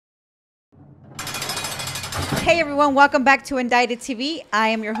Hey everyone, welcome back to Indicted TV. I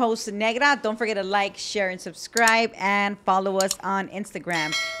am your host, Negra. Don't forget to like, share, and subscribe, and follow us on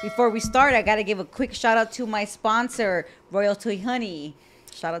Instagram. Before we start, I gotta give a quick shout out to my sponsor, Royalty Honey.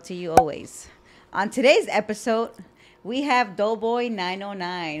 Shout out to you always. On today's episode, we have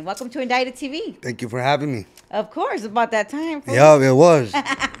Doeboi909. Welcome to Indicted TV. Thank you for having me. Of course, about that time. Yeah, it was.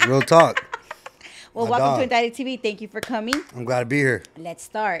 Real talk. Well, welcome to Indicted TV. Thank you for coming. I'm glad to be here. Let's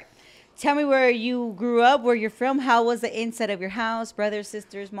start. Tell me where you grew up, where you're from. How was the inside of your house? Brothers,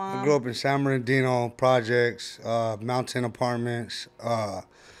 sisters, mom? I grew up in San Bernardino, projects, mountain apartments. I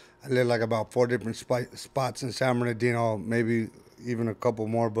lived like about 4 different spots in San Bernardino, maybe even a couple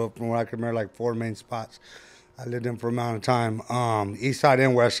more, but from what I can remember, like 4 main spots I lived in for a amount of time. East side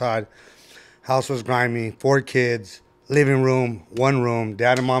and west side. House was grimy, 4 kids, living room, 1 room,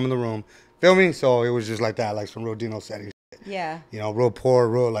 dad and mom in the room. Feel me? So it was just like that, like some real Dino settings. Yeah. You know, real poor,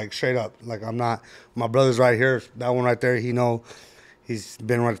 real like straight up. Like I'm not, my brother's right here. That one right there, he's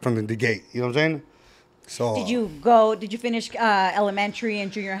been right from the gate. You know what I'm saying? So. Did you finish elementary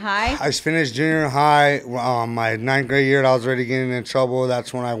and junior high? I finished junior high. My 9th grade year, I was already getting in trouble.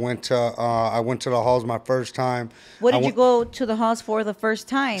 That's when I went to the halls my first time. What did you go to the halls for the first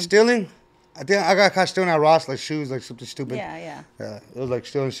time? Stealing. I think I got caught stealing at Ross, like shoes, like something stupid. Yeah. It was like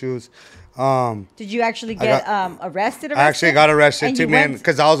stealing shoes. Did you actually get arrested? I actually got arrested too, man,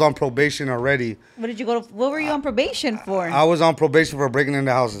 because I was on probation already. What were you on probation for? I was on probation for breaking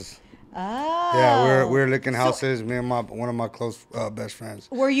into houses. Oh. Yeah, we were licking houses. Me and one of my close best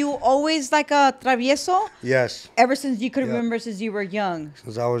friends. Were you always like a travieso? Yes. Ever since you could remember, since you were young.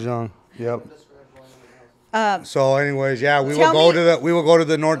 Since I was young. Yep. So, anyways, yeah, we would go to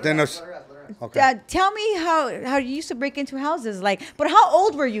the north end of. Okay. Tell me how you used to break into houses, but how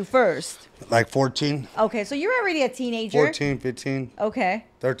old were you first? Like 14. Okay, so you're already a teenager. 14, 15. Okay.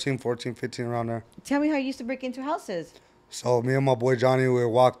 13, 14, 15, around there. Tell me how you used to break into houses. So me and my boy Johnny would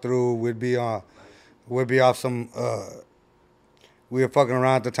walk through. We'd be off some. We were fucking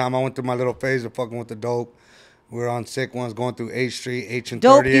around at the time. I went through my little phase of fucking with the dope. We were on sick ones going through 8th Street, H and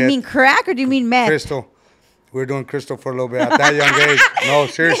 30th. Dope? You mean crack or do you mean meth? Crystal. We were doing crystal for a little bit at that young age. No,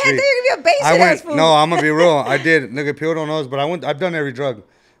 seriously. Man, you're gonna be a basic ass fool. No, I'm gonna be real. I did. Look, people don't know this, but I've done every drug.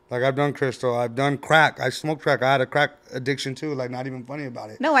 Like I've done crystal. I've done crack. I smoked crack. I had a crack addiction too. Like not even funny about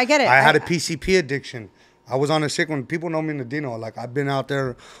it. No, I get it. I had a PCP addiction. I was on a sick one. People know me in the Dino. Like I've been out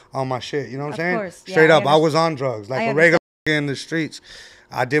there on my shit. You know what I'm saying? Course. Straight up, I was on drugs. Like a regular in the streets.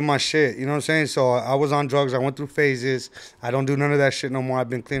 I did my shit. You know what I'm saying? So I was on drugs. I went through phases. I don't do none of that shit no more. I've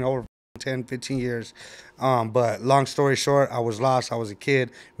been clean over 10, 15 years. But long story short, I was lost. I was a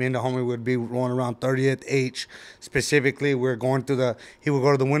kid. Me and the homie would be rolling around 30th H. Specifically, he would go to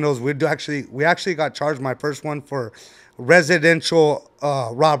the windows. We actually got charged my first one for residential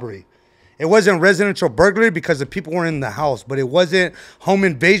robbery. It wasn't residential burglary because the people were in the house, but it wasn't home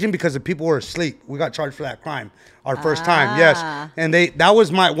invasion because the people were asleep. We got charged for that crime our first time, yes. And that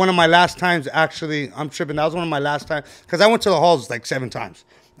was one of my last times, actually. I'm tripping. That was one of my last times because I went to the halls like 7 times.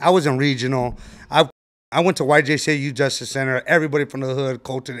 I was in regional. I went to YJCA Youth Justice Center. Everybody from the hood,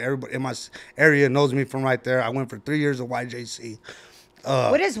 Colton, everybody in my area knows me from right there. I went for 3 years of YJC.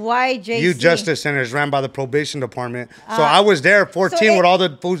 What is YJC? Youth Justice Center is ran by the probation department. So I was there 14 with all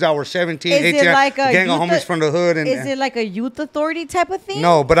the fools that were 17, 18, like a gang of homies from the hood. Is it like a youth authority type of thing?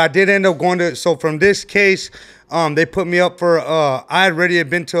 No, but I did end up going to, so from this case, they put me up for, I had already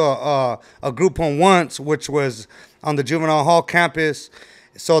been to a group home once, which was on the juvenile hall campus.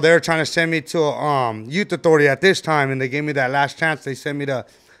 So they were trying to send me to a youth authority at this time, and they gave me that last chance. They sent me to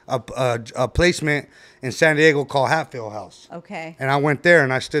a placement in San Diego called Hatfield House. Okay. And I went there,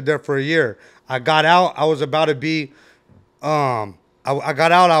 and I stood there for a year. I got out. I was about to be, I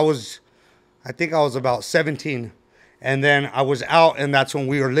got out. I think I was about 17. And then I was out, and that's when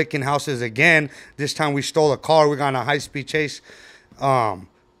we were licking houses again. This time we stole a car. We got in a high-speed chase.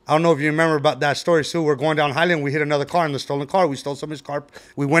 I don't know if you remember about that story, Sue. We're going down Highland. We hit another car in the stolen car. We stole somebody's car.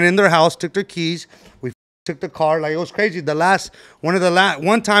 We went in their house, took their keys. We took the car. Like, it was crazy.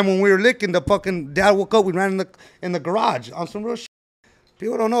 One time when we were licking, the fucking dad woke up. We ran in the garage on some real shit.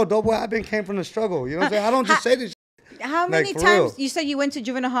 People don't know. Doeboi, came from the struggle. You know what I'm saying? I don't just say this shit. How many times? Real. You said you went to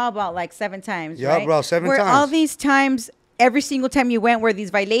juvenile hall about like 7 times, yeah, right? bro, 7 times. Were all these times, every single time you went, were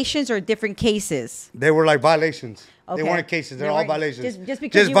these violations or different cases? They were like violations. Okay. They weren't cases. They're all violations. Just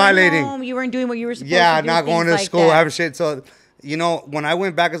because you violating. Were home, you weren't doing what you were supposed to do. Yeah, not going to school, like having shit. So, you know, when I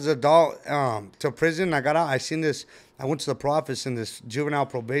went back as an adult to prison, I got out. I seen this. I went to the pro office, and this juvenile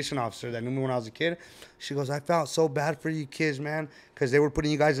probation officer that knew me when I was a kid, she goes, I felt so bad for you kids, man, because they were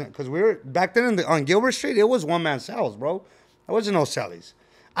putting you guys in. Because we were, back then on Gilbert Street, it was one-man cells, bro. There wasn't no cellies.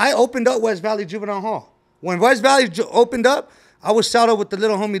 I opened up West Valley Juvenile Hall. When West Valley opened up, I was saddled with the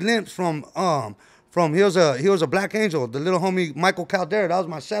little homie Limps from he was a Black Angel. The little homie Michael Caldera, that was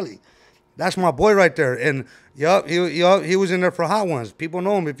my celly. That's my boy right there. And he was in there for hot ones. People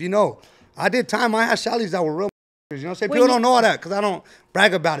know him if you know. I did time. I had cellies that were real. You know what I'm saying? People don't know all that because I don't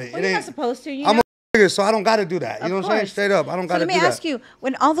brag about it. Well, you're not supposed to. I'm a so I don't got to do that. You know what I'm saying? Straight up. I don't got to do that. Let me ask you,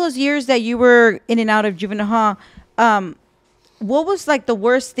 when all those years that you were in and out of juvenile hall, what was like the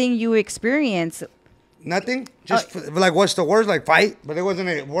worst thing you experienced? Nothing. Just like what's the worst? Like fight, but it wasn't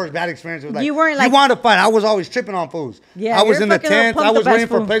a worst bad experience. It was like you weren't like you wanted to fight. I was always tripping on fools. Yeah, I was in the tent. I was waiting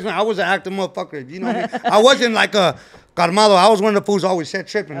for placement. I was an active motherfucker. You know what I mean? I wasn't like a Carmado. I was one of the fools always said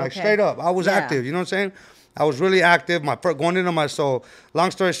tripping, like straight up. I was active. You know what I'm saying? I was really active. Going into my soul.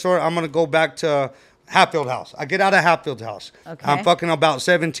 Long story short, I'm gonna go back to Hatfield House. I get out of Hatfield House. Okay. I'm fucking about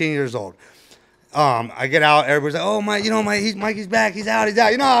 17 years old. I get out, everybody's like, oh, Mikey's back, he's out.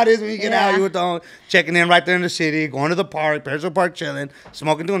 You know how it is when you get out, you with the checking in right there in the city, going to the park, Pearsall Park chilling,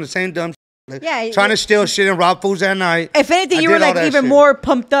 smoking, doing the same dumb shit. Yeah. Trying to steal shit and rob fools at night. If anything, you were like even more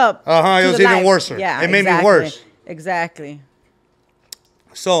pumped up. It was even worse. Yeah, it made me worse. Exactly.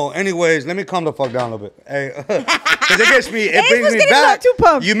 So, anyways, let me calm the fuck down a little bit. Hey, because it brings me back. Too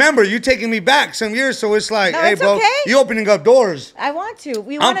pumped. You remember, you taking me back some years, so it's like, hey, bro, you opening up doors. I want to.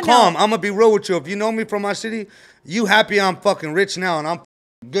 I'm calm. I'm gonna be real with you. If you know me from my city, you happy I'm fucking rich now and I'm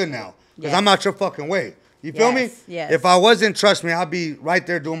good now because I'm out your fucking way. You feel me? Yes. If I wasn't, trust me, I'd be right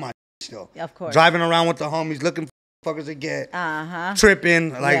there doing my shit still. Of course. Driving around with the homies, looking for fuckers to get,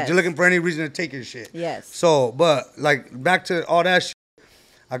 tripping, like just looking for any reason to take your shit. Yes. So, but like back to all that shit.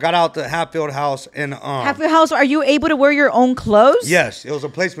 I got out the Hatfield House and Hatfield House. Are you able to wear your own clothes? Yes, it was a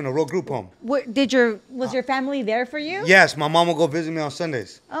placement, a real group home. Was your family there for you? Yes, my mom would go visit me on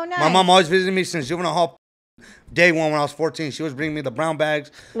Sundays. Oh, nice. My mom always visited me since juvenile hall day one when I was 14. She was bringing me the brown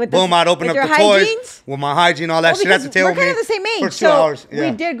bags. Boom, I'd open up the toys with my hygiene, all that shit at the table. We're kind of the same age. For 2 hours.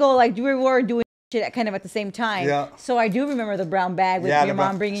 We did go we were doing shit kind of at the same time. Yeah. So I do remember the brown bag with your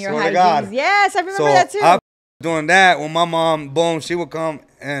mom bringing your hygiene. Yes, I remember that too. I doing that when my mom, boom, she would come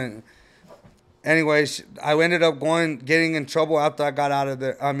and. Anyways, I ended up getting in trouble after I got out of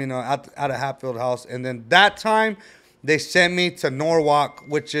out of Hatfield House. And then that time, they sent me to Norwalk,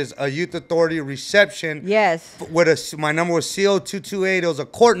 which is a youth authority reception. Yes. My number was CO228. It was a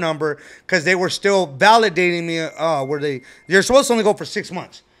court number because they were still validating me. You're supposed to only go for 6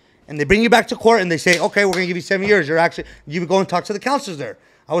 months. And they bring you back to court and they say, okay, we're going to give you 7 years. You go and talk to the counselors there.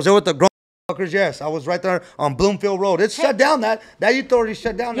 I was there with the grown yes, I was right there on Bloomfield Road. It's shut down. That authority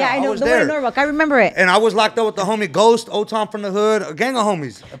shut down. Yeah, I know. The one in Norwalk. I remember it. And I was locked up with the homie Ghost, Tom from the hood, a gang of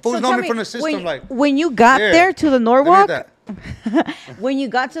homies. Fools know me from the system. When you got there to the Norwalk, when you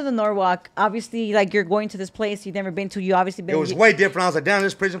got to the Norwalk, obviously, you're going to this place you've never been to. You obviously been. It was way different. I was like, damn,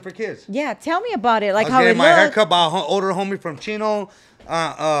 this prison for kids. Yeah, tell me about it. Like how it my haircut by an older homie from Chino.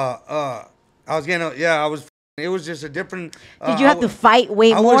 I was getting I was. It was just a different. Did you have to fight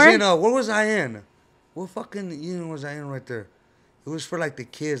way more? I was in what was I in? What fucking union was I in right there? It was for the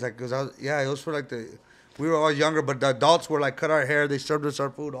kids, it was for we were all younger, but the adults were cut our hair, they served us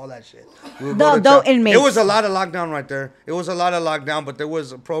our food, all that shit. The adult inmates. It was a lot of lockdown right there. It was a lot of lockdown, but there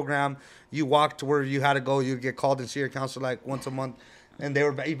was a program. You walked to where you had to go. You'd get called and see your counselor once a month. And they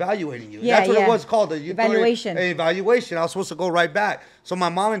were evaluating you. Yeah, that's what it was called. Evaluation. Evaluation. I was supposed to go right back. So my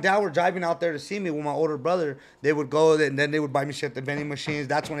mom and dad were driving out there to see me with my older brother. They would go and then they would buy me shit at the vending machines.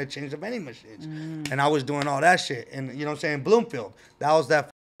 That's when they changed the vending machines. And I was doing all that shit. And you know what I'm saying? Bloomfield. That was that.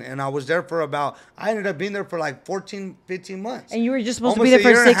 And I was there for I ended up being there for 14, 15 months. And you were just supposed to be there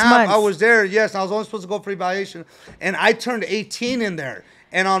for 6 months. I was there, yes. I was only supposed to go for evaluation. And I turned 18 in there.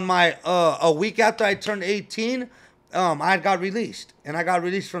 And on my, a week after I turned 18, I got released, and I got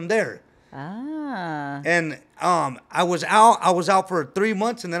released from there. And I was out for 3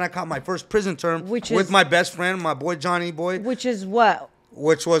 months, and then I caught my first prison term with my best friend, my boy Johnny Boy. Which is what?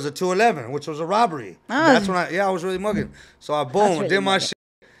 Which was a 211, which was a robbery. That's when I was really mugging. So I really did my shit.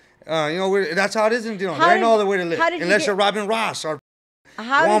 That's how it is in Dino. There ain't no other way to live unless you're robbing Ross or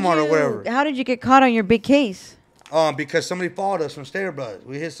Walmart or whatever. How did you get caught on your big case? Because somebody followed us from Stater Brothers.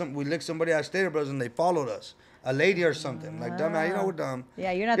 We licked somebody at Stater Brothers, and they followed us. A lady or something. Dumb, we're dumb.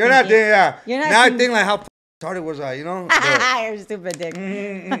 Yeah, you're not Now I think how retarded was I, You're stupid, dick.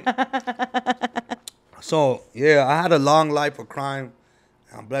 So, I had a long life of crime.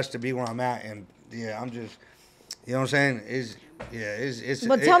 I'm blessed to be where I'm at. And, I'm just, you know what I'm saying?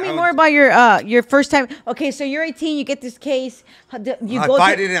 But tell me more about your first time. Okay, so you're 18, you get this case. I go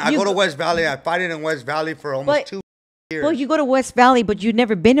to West Valley. I fight it in West Valley for almost 2 Well, you go to West Valley, but you've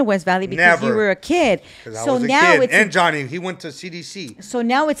never been to West Valley because you were a kid. So now it's and Johnny, he went to CDC. So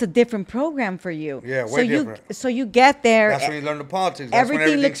now it's a different program for you. Yeah, way different. So you get there. That's when you learn the politics. That's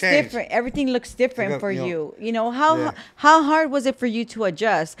everything looks changed. Different. Everything looks different for you. You know how hard was it for you to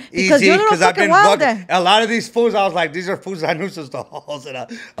adjust? Because you're a little fucking wild. A lot of these fools, I was like, these are fools I knew since the halls, and I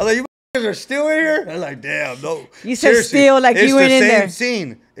was like, you are still in here? I'm like, damn, no. You said still like you went in there. It's the same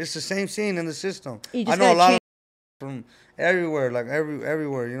scene. It's the same scene in the system. I know a lot of from everywhere, like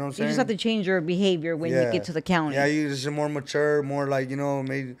everywhere, you know what I'm saying? You just have to change your behavior when you get to the county. Yeah, you just more mature, more like, you know,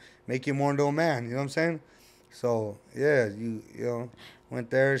 make you more into a man, you know what I'm saying? So, yeah, you know, went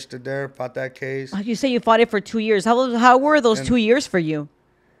there, stood there, fought that case. You say you fought it for 2 years. How were those 2 years for you?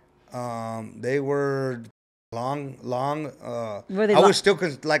 They were long. Were they was still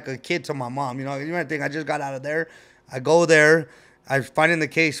like a kid to my mom, you know? You might think I just got out of there. I go there, I find in the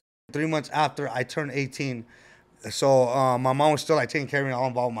case 3 months after I turned 18. So my mom was still like taking care of me all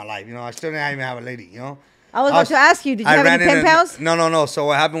involved in my life. You know, I still didn't even have a lady, you know. I was about to ask you, did you have any pen pals? No. So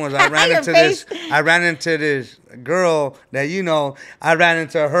what happened was I ran into this girl that, you know, I ran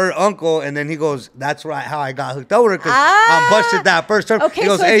into her uncle, and then he goes, that's how I got hooked up with her, because I busted that first term. Okay, he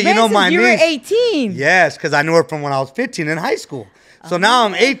goes, so hey, you know my niece. You were 18. Yes, because I knew her from when I was 15 in high school. So now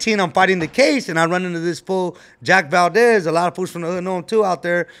I'm 18, I'm fighting the case, and I run into this fool, Jack Valdez, a lot of fools from the hood know him too out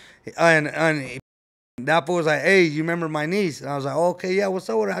there, and that fool was like, hey, you remember my niece? And I was like, oh, okay, yeah, what's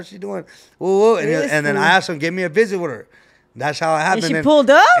up with her? How's she doing? Whoa. And then I asked him, give me a visit with her. That's how it happened. And she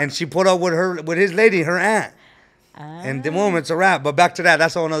pulled up? And she pulled up with his lady, her aunt. And the moment, it's a wrap. But back to that,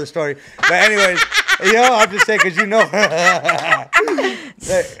 that's a whole another story. But anyways, you know, I'm just saying, because you know. Hey,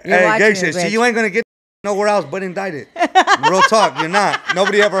 gang shit. See, you ain't going to get nowhere else but indicted. Real talk, you're not.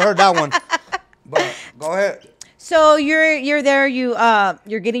 Nobody ever heard that one. But go ahead. So you're there.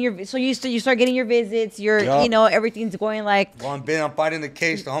 You're getting your. So you start getting your visits. You know, everything's going like. Well, I'm fighting the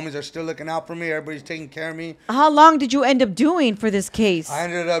case. The homies are still looking out for me. Everybody's taking care of me. How long did you end up doing for this case? I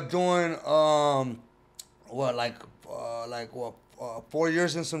ended up doing 4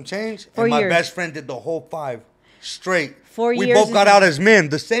 years and some change. 4 years. My best friend did the whole 5 straight. 4 years. We both got out as men.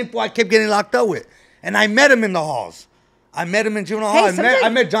 The same boy I kept getting locked up with, and I met him in the halls. I met him in juvenile hall. I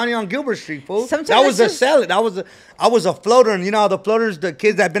met Johnny on Gilbert Street, fool. That was a cell. I was a floater, and you know how the floaters, the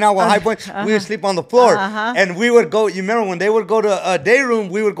kids that been out with high points, we would sleep on the floor, and we would go. You remember when they would go to a day room,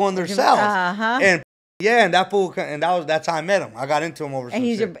 we would go in their cells, and and that fool, and that's how I met him. I got into him over. And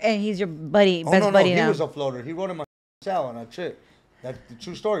he's your buddy, best buddy now. He was a floater. He wrote in my cell on that shit. That's the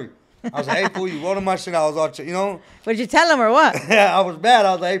true story. I was like, hey fool, you wrote in my shit. I was all, you know. What did you tell him or what? Yeah, I was bad.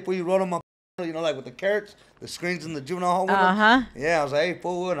 I was like, hey fool, you wrote in my, you know, like with the carrots. The screens in the juvenile hall window. Yeah, I was like, hey,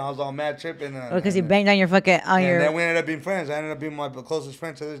 fool, and I was all mad tripping. Because he banged on your fucking And then we ended up being friends. I ended up being my closest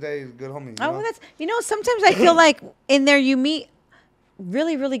friend to this day. He's a good homie. You know, sometimes I feel like in there you meet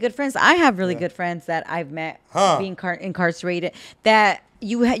really, really good friends. I have really good friends that I've met being incarcerated. That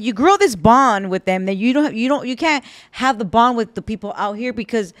you grow this bond with them that you can't have the bond with the people out here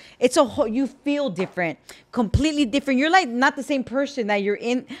because it's you feel different, completely different. You're like not the same person that you're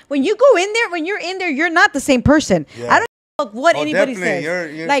in when you go in there. When you're in there, you're not the same person. Yeah. I don't know what anybody says.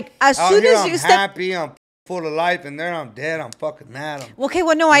 You're like as soon as you step, happy, I'm full of life, and there I'm dead. I'm fucking mad. Okay,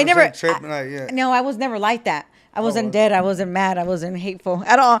 well, no, I never. No, I was never like that. I wasn't dead. I wasn't mad. I wasn't hateful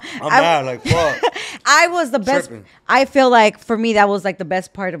at all. I'm mad, like fuck. I was the best. I feel like for me that was like the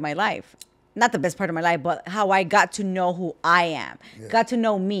best part of my life. Not the best part of my life, but how I got to know who I am. Yeah. Got to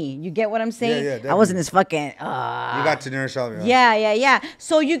know me. You get what I'm saying? Yeah, I wasn't this fucking. You got to know yourself. Yeah.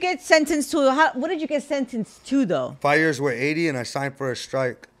 So you get sentenced to what did you get sentenced to though? 5 years with 80, and I signed for a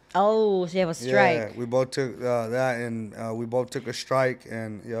strike. Oh, so you have a strike. Yeah, we both took that, and we both took a strike,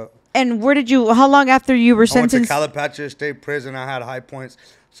 and yeah. And where did you? How long after you were sentenced? I went to Calipatria State Prison. I had high points.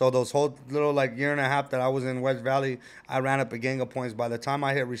 So those whole little like year and a half that I was in West Valley, I ran up a gang of points. By the time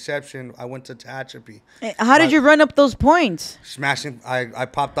I hit reception, I went to Tehachapi. How did you run up those points? Smashing. I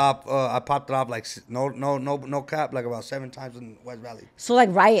popped off. I popped it off like no cap, like about 7 times in West Valley. So like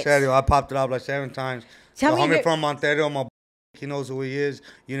riots. Serio, I popped it off like 7 times. Tell me, homie from Montero, my he knows who he is.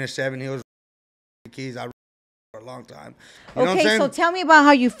 Unit 7, he was keys. I for a long time. You know what I'm saying? So tell me about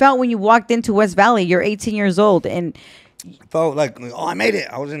how you felt when you walked into West Valley. You're 18 years old and felt like, oh, I made it.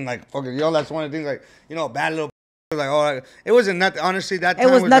 I was in like fucking, that's one of the things, like, you know, bad little like, oh, it wasn't nothing. Honestly, that time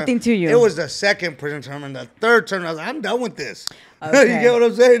it was nothing to you. It was the second prison term, and the third term, I was like, I'm done with this. Okay. You get what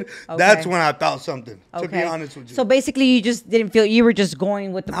I'm saying? Okay. That's when I felt something. To be honest with you. So basically, you just didn't feel you were just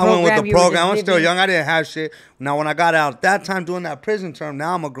going with the program. I went with the program. I was still young. I didn't have shit. Now, when I got out at that time doing that prison term,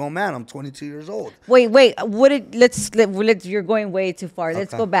 now I'm a grown man. I'm 22 years old. Wait. What did let's you're going way too far.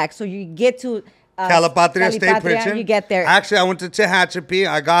 Let's go back. So you get to Calipatria State Calipatria, Prison. you get there. Actually, I went to Tehachapi.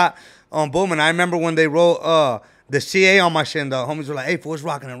 I got boom, and I remember when they wrote the CA on my shit. And the homies were like, "Hey, fool, it's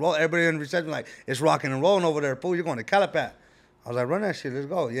rocking and roll." Everybody in the reception like, "It's rocking and rolling over there, fool. You're going to Calipat." I was like, "Run that shit, let's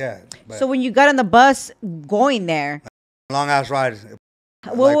go." Yeah. So when you got on the bus going there, long ass ride.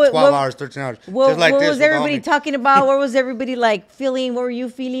 What- like 12 what- hours, 13 hours. what, just like what this was with the everybody homie. talking about? What was everybody like feeling? What were you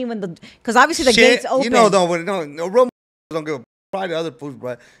feeling when because obviously the Shit, gates open. You know, though, when, no real don't give a probably the other fools,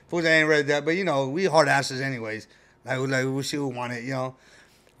 but fools ain't ready that. But you know, we hard asses anyways. Like we see who want it. You know,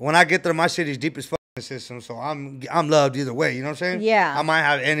 when I get there, my city's deep as fuck in the system, so I'm loved either way. You know what I'm saying? Yeah. I might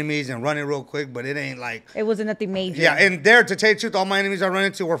have enemies and run it real quick, but it ain't like. It wasn't nothing major. Yeah, and there to tell you the truth, all my enemies I run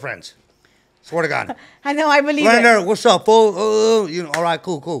into were friends. Swear to God. I know, I believe Run it. there, what's up, fool? You know, all right,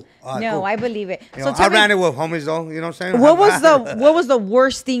 cool. All right, No, cool. I believe it. You So know, tell I me, ran it with homies though. You know what I'm saying? what was the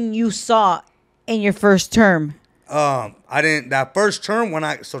worst thing you saw in your first term? I didn't that first term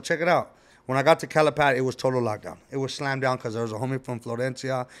so check it out. When I got to Calipat, it was total lockdown. It was slammed down because there was a homie from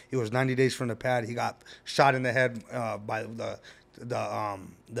Florencia. He was 90 days from the pad. He got shot in the head by the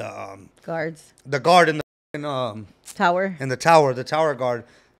Guards. the guard in Tower. the tower guard.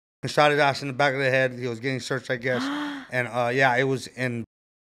 He shot his ass in the back of the head. He was getting searched, I guess. And yeah, it was in.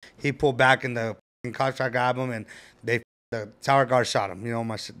 He pulled back and the cops tried to grab him, and the tower guard shot him. You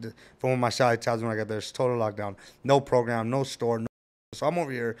know, from what my side tells me when I got there, it's total lockdown. No program, no store. No. So I'm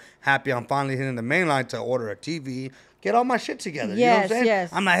over here happy. I'm finally hitting the main line to order a TV, get all my shit together. Yes, you know what I'm saying? yes.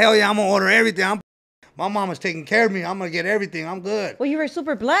 I'm like, hell yeah, I'm gonna order everything. My mama's taking care of me. I'm gonna get everything. I'm good. Well, you were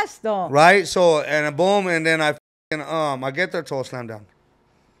super blessed though. Right? So and boom, and then I get there, total slam down.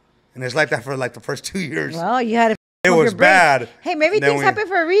 And it's like that for like the first 2 years. Well, you had to. It was bad. Hey, maybe Then things happen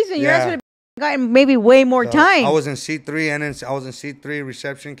for a reason. Your Yeah. ass would have gotten maybe way more time. I was in C3 and then I was in C3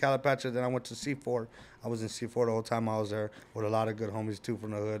 reception, Calipatria. Then I went to C4. I was in C4 the whole time I was there with a lot of good homies too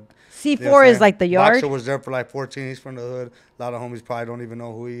from the hood. C4 You know what I'm is saying? like the yard. Boxer was there for like 14. He's from the hood. A lot of homies probably don't even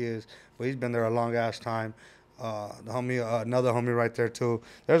know who he is, but he's been there a long ass time. The homie, another homie right there too.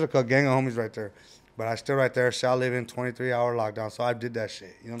 There's a gang of homies right there. But I still right there, shall live in 23-hour lockdown. So I did that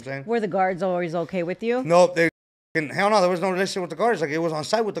shit. You know what I'm saying? Were the guards always okay with you? Nope. Hell no, there was no relationship with the guards. Like it was on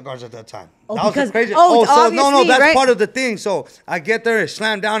site with the guards at that time. Oh, that was because- the crazy. oh, so no, obviously, that's right? part of the thing. So I get there, it's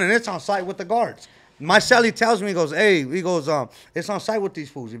slammed down, and it's on site with the guards. My cellie tells me, he goes, "Hey," he goes, "It's on site with these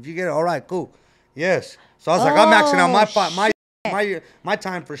fools. If you get it, all right, cool, yes." So I was like, I'm maxing out my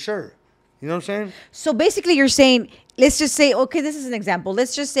time for sure. You know what I'm saying? So basically, you're saying, let's just say, okay, this is an example.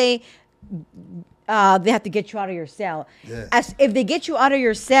 Let's just say they have to get you out of your cell. Yeah. As if they get you out of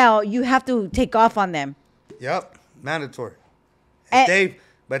your cell, you have to take off on them. Yep, mandatory. And-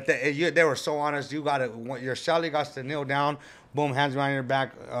 They were so honest. You got to your cellie got to kneel down. Boom, hands behind your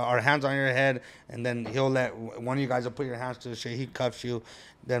back or hands on your head, and then he'll let one of you guys will put your hands to the shit. He cuffs you.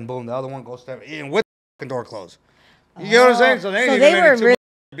 Then boom, the other one goes step in with the door closed. You get what I'm saying? So they ain't even letting two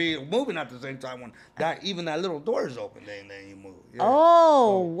be moving at the same time when even that little door is open. Then you move. Yeah.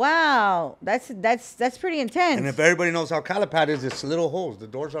 Oh wow, that's pretty intense. And if everybody knows how Calipat is, it's little holes. The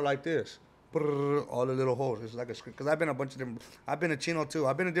doors are like this. All the little holes. It's like a script. Because I've been a bunch of different. I've been a Chino too.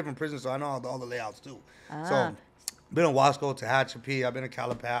 I've been in different prisons, so I know all the layouts too. So, been in Wasco, Tehachapi. I've been in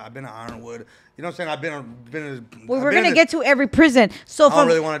Calipat. I've been in Ironwood. You know what I'm saying? Well, we're gonna get to every prison. So I don't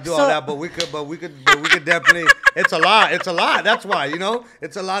really want to do all that, but we could definitely. It's a lot. It's a lot. That's why,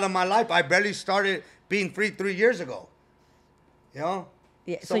 it's a lot of my life. I barely started being free 3 years ago. You know.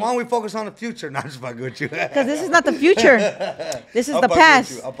 Yeah, so why don't we focus on the future? Not just fuck with you. Because this is not the future. This is the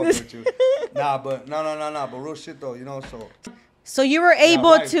past. I'll fuck with you. No, but real shit though, So you were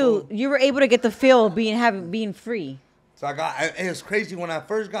able to get the feel of being free. So it was crazy when I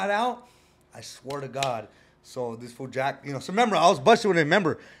first got out. I swear to God. So this fool Jack, so remember I was busted with him.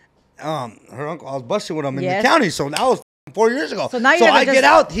 Remember, her uncle, I was busted with him in the county. So that was 4 years ago. So now I get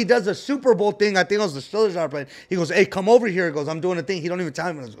out. He does a Super Bowl thing. I think it was the Steelers are playing. He goes, "Hey, come over here." He goes, "I'm doing a thing." He don't even tell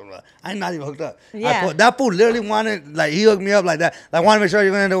me what I was going on. I'm not even hooked up. Yeah. That fool literally wanted, like, he hooked me up like that. Like, wanted to make sure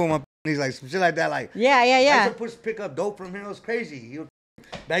you're going to end up with my. He's like, some shit like that. Like, yeah. I used to pick up dope from him. It was crazy. He would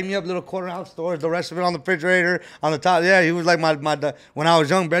bag me up little quarter-ounce stores. The rest of it on the refrigerator, on the top. Yeah, he was like my when I was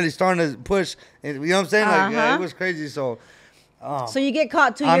young, barely starting to push. You know what I'm saying? Like, yeah, it was crazy. So. So you get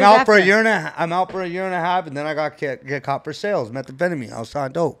caught 2 years I'm out after. for a year and a half, and then I got get caught for sales, methamphetamine. I was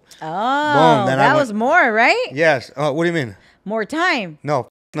selling dope. Oh, boom. Then that was more, right? Yes. What do you mean? More time. No,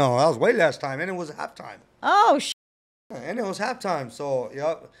 that was way less time, and it was halftime. Oh, And it was halftime. So,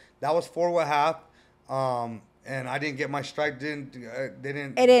 yep, that was 4.5. And I didn't get my strike. They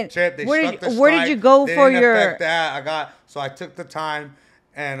didn't trip. They where struck the strike. Where did you go they for didn't your? affect that. So I took the time,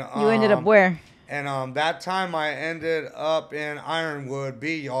 and You ended up where? And that time I ended up in Ironwood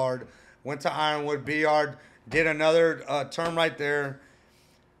B Yard, Went to Ironwood, B-Yard, did another term right there.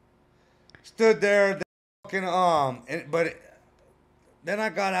 Stood there, but then I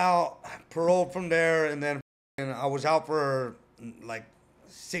got out, paroled from there, and then I was out for like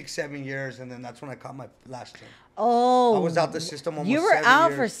 6-7 years, and then that's when I caught my last term. Oh, I was out the system almost. You were 7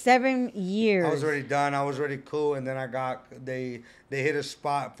 out years. for 7 years. I was already done. I was already cool, and then they hit a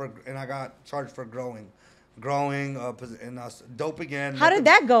spot and I got charged for growing, and I was dope again. How did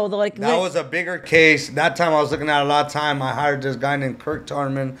that go though? Like that was a bigger case. That time I was looking at a lot of time. I hired this guy named Kirk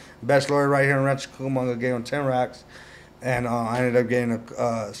Tarman, best lawyer right here in Rancho Cucamonga, gave him 10 racks, and I ended up getting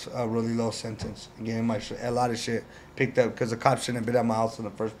a really low sentence. Getting a lot of shit picked up because the cops shouldn't have been at my house in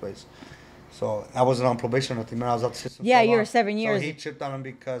the first place. So I wasn't on probation or nothing, man. I was out the system. Yeah, you were 7 years. So he chipped on him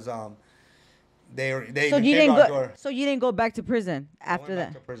because they So you didn't go. So you didn't go back to prison after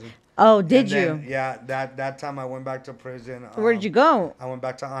that. Back to prison. Oh, did you? Yeah, that time I went back to prison. Where did you go? I went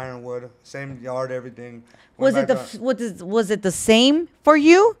back to Ironwood, same yard, everything. Was it the same for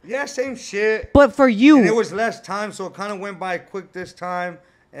you? Yeah, same shit. But for you, and it was less time, so it kind of went by quick this time.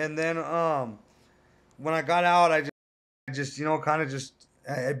 And then when I got out, I just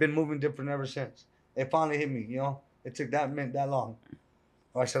I've been moving different ever since. It finally hit me, It took that long.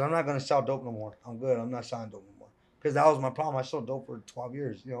 I said, I'm not going to sell dope no more. I'm good. I'm not selling dope no more. Because that was my problem. I sold dope for 12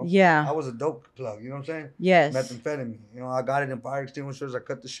 years, Yeah. I was a dope plug, you know what I'm saying? Yes. Methamphetamine. I got it in fire extinguishers. I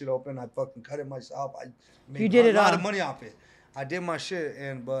cut the shit open. I fucking cut it myself. I made a lot of money off it. I did my shit,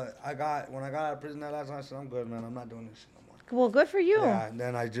 but when I got out of prison that last time, I said, I'm good, man. I'm not doing this shit no more. Well, good for you. Yeah, and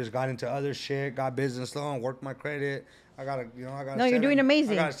then I just got into other shit, got business loan, worked my credit. No, you're doing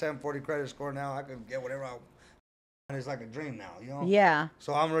amazing. I got a 740 credit score now. I can get whatever I want. And it's like a dream now, Yeah.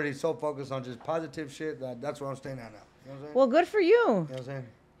 So I'm already so focused on just positive shit that's where I'm staying at now. You know what I'm saying? Well, good for you. You know what I'm saying?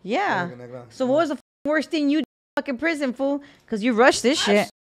 Yeah. So what was the worst thing you did fucking prison, fool? Because you rushed this shit.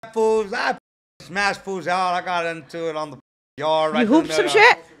 I smashed fools out. I got into it on the yard. You hooped some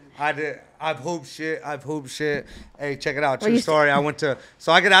shit? I did. I've hooped shit. Hey, check it out. True story.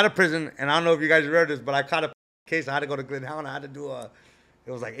 So I get out of prison, and I don't know if you guys read this, but I caught a case. I had to go to Glen Helen. I had to do it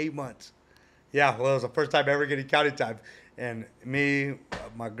was like 8 months. Yeah, well, it was the first time ever getting county time. And me,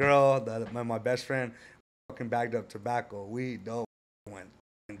 my girl, my best friend, fucking bagged up tobacco, weed, dope. Went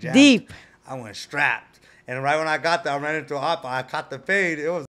jammed. Deep. I went strapped. And right when I got there, I ran into a hop. I caught the fade. It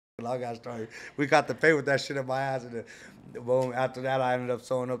was a long ass story. We caught the fade with that shit in my ass. And then, boom, after that, I ended up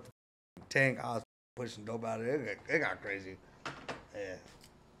sewing up the tank. I was pushing dope out of it. It got crazy.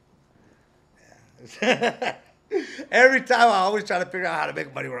 Yeah. Every time I always try to figure out how to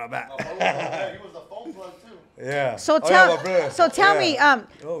make money where I'm at. He was the phone plug too. Yeah. So tell me,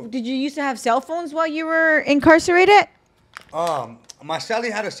 did you used to have cell phones while you were incarcerated? My cellie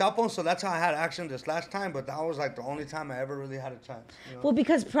had a cell phone, so that's how I had action this last time. But that was like the only time I ever really had a chance. Well,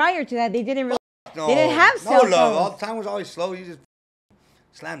 because prior to that, they didn't really. They didn't have cell phones. All the time was always slow. You just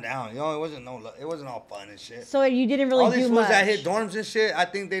slam down. It wasn't it wasn't all fun and shit. So you didn't really do much. All these fools that hit dorms and shit, I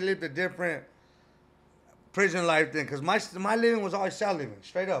think they lived a different prison life thing, because my living was always cell living,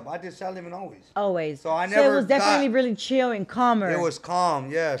 straight up. I did cell living always. Always. So I never. So it was definitely really chill and calmer. It was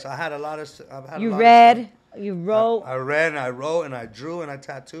calm. Yes, I had a lot of. You read. You wrote. I read and I wrote and I drew and I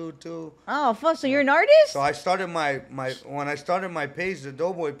tattooed too. Oh, fuck! So you're an artist? So I started when I started my page, the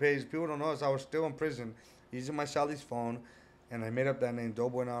Doeboi page. People don't know this. I was still in prison, using my Sally's phone, and I made up that name,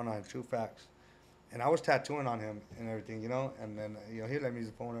 Doeboi909, true facts. And I was tattooing on him and everything, And then, he let me use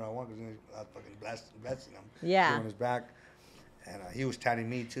the phone whenever I want, because I was fucking blessing him. Yeah. On his back. And he was tatting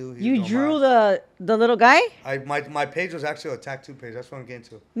me, too. You drew the little guy? My page was actually a tattoo page. That's what I'm getting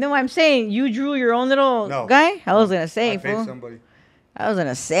to. No, I'm saying you drew your own little guy? I was going to say, I paid somebody. I was going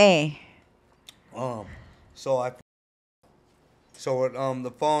to say. The phone, so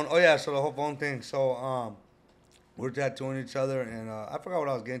the whole phone thing. So, we're tattooing each other, and I forgot what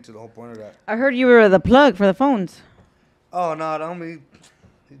I was getting to, the whole point of that. I heard you were the plug for the phones. Oh, no, don't be.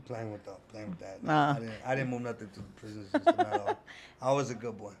 He's playing with that. No, I didn't move nothing to the prison system at all. I was a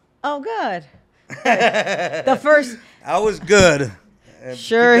good boy. Oh, good. The first. I was good.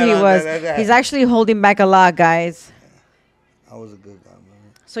 Sure, he was. He's actually holding back a lot, guys. I was a good guy,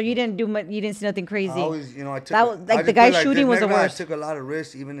 man. So you didn't do much. You didn't see nothing crazy. I always, I took. The guy shooting was the worst. I took a lot of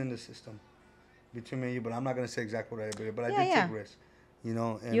risks, even in the system. Between me and you, but I'm not gonna say exactly what I did, but I did take risks,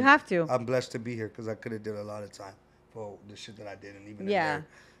 And you have to. I'm blessed to be here, because I could have did a lot of time for the shit that I did, and even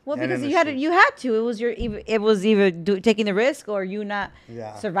well, because you had to. It was either taking the risk or you not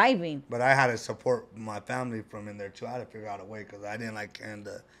surviving. But I had to support my family from in there too. I had to figure out a way, because I didn't like caring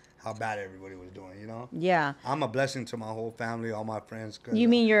how bad everybody was doing. Yeah. I'm a blessing to my whole family, all my friends. You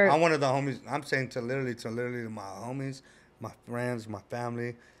mean I'm one of the homies. I'm saying to literally to my homies, my friends, my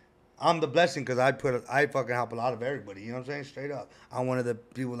family. I'm the blessing because I fucking help a lot of everybody. You know what I'm saying? Straight up. I'm one of the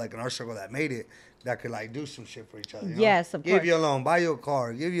people like in our circle that made it that could like do some shit for each other. You know? Yes, of course. Give you a loan, buy you a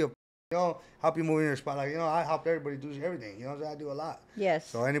car, give you a, help you move in your spot. Like, I help everybody do everything. You know what I'm saying? I do a lot. Yes.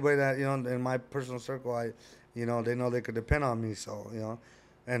 So anybody that, in my personal circle, they know they could depend on me. So,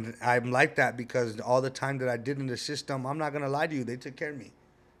 and I'm like that because all the time that I did in the system, I'm not going to lie to you, they took care of me.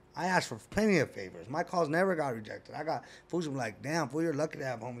 I asked for plenty of favors. My calls never got rejected. I got fools who were like, damn, fool, you're lucky to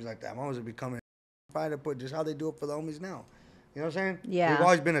have homies like that. My homies are becoming to put just how they do it for the homies now. You know what I'm saying? Yeah. We've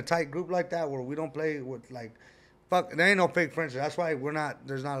always been a tight group like that where we don't play with like, fuck, there ain't no fake friendship. That's why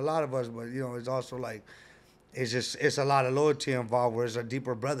there's not a lot of us, but it's also like, it's a lot of loyalty involved where it's a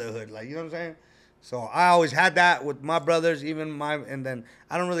deeper brotherhood. Like, you know what I'm saying? So I always had that with my brothers, and then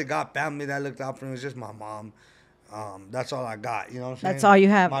I don't really got family that looked out for me. It was just my mom. That's all I got, you know what I'm saying? That's all you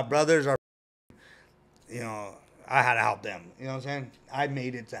have. My brothers are, I had to help them, you know what I'm saying? I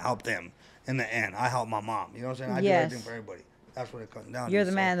made it to help them in the end. I helped my mom, you know what I'm saying? I do everything for everybody. That's what it comes down to. You're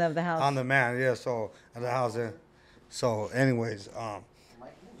the man of the house. I'm the man, yeah, so, of the house. So, anyways,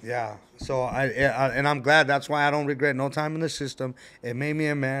 yeah. So, and I'm glad. That's why I don't regret no time in the system. It made me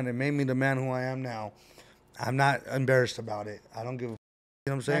a man. It made me the man who I am now. I'm not embarrassed about it. I don't give a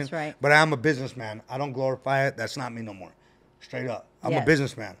you know what I'm saying? That's right. But I am a businessman. I don't glorify it. That's not me no more. Straight up. I'm a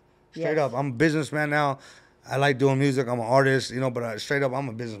businessman. Straight up. I'm a businessman now. I like doing music. I'm an artist, but straight up, I'm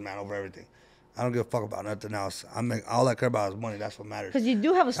a businessman over everything. I don't give a fuck about nothing else. All I care about is money. That's what matters. Because you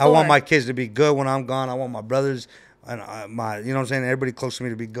do have a store. I want my kids to be good when I'm gone. I want my brothers and you know what I'm saying? Everybody close to me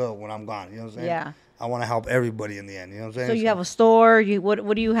to be good when I'm gone. You know what I'm saying? Yeah. I want to help everybody in the end. You know what I'm saying? So you have a store.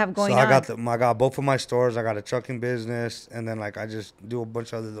 What do you have going on? So I got both of my stores. I got a trucking business, and then like I just do a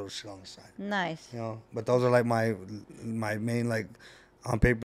bunch of other little shit on the side. Nice. But those are like my main like on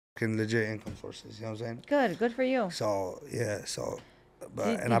paper and legit income sources. You know what I'm saying? Good for you. So yeah,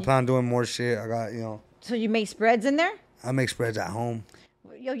 I plan on doing more shit. I got So you make spreads in there? I make spreads at home.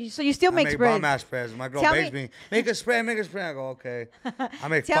 So you still make spreads? I make bomb-ass spreads. My girl begs me, make a spread. I go, okay. I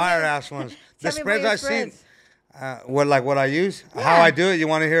make fire-ass ones. The spreads I see, what I use, how I do it. You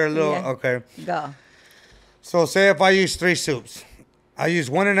want to hear a little? Yeah. Okay. Go. So say if I use 3 soups, I use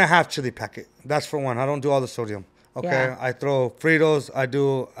 1.5 chili packet. That's for one. I don't do all the sodium. Okay. Yeah. I throw Fritos. I'll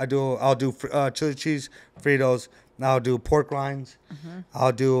do chili cheese Fritos. Now I'll do pork rinds.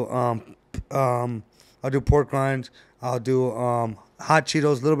 I'll do pork rinds. I'll do hot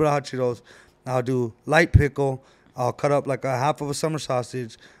Cheetos, a little bit of hot Cheetos. I'll do light pickle. I'll cut up like a half of a summer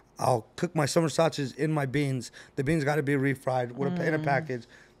sausage. I'll cook my summer sausage in my beans. The beans got to be refried in a package.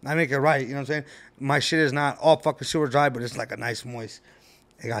 I make it right, you know what I'm saying? My shit is not all fucking super dry, but it's like a nice moist.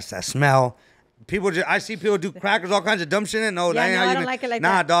 It got that smell. I see people do crackers, all kinds of dumb shit in it. No, that ain't how you don't like it like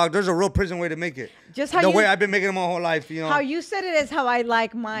that. that. Dog, there's a real prison way to make it. Just how way I've been making it my whole life, How you said it is how I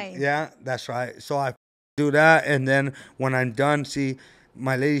like mine. Yeah, that's right. So I do that, and then when I'm done, see,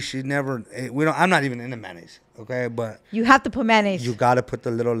 my lady, I'm not even into mayonnaise, okay? But you have to put mayonnaise. You got to put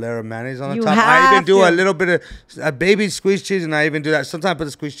the little layer of mayonnaise on the top. I even do a little bit of a baby squeezed cheese, and I even do that. Sometimes I put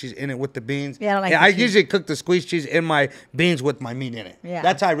the squeezed cheese in it with the beans. Yeah, I usually cook the squeezed cheese in my beans with my meat in it. Yeah.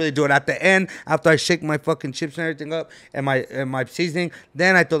 That's how I really do it. At the end, after I shake my fucking chips and everything up and my seasoning,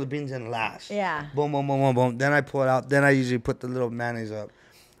 then I throw the beans in last. Yeah. Boom, boom, boom, boom, boom. Then I pull it out. Then I usually put the little mayonnaise up.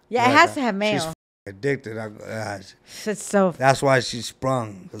 Yeah, it has to have mayo. She's addicted. It's so. That's why she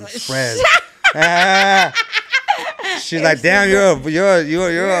sprung for the spread. She's like, damn, you're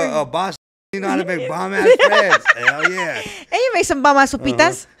a boss. You know how to make bomb ass spreads. Hell yeah. And you make some bomb ass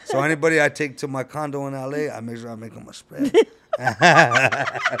sopitas. So anybody I take to my condo in LA, I make sure I make them a spread.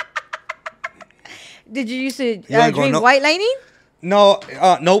 Did you used to drink White Lightning? No,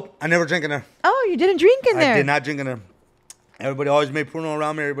 nope. I never drank in there. Oh, you didn't drink in there? I did not drink in there. Everybody always made Pruno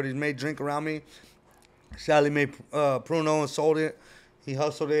around me. Everybody's made drink around me. Sally made Pruno and sold it. He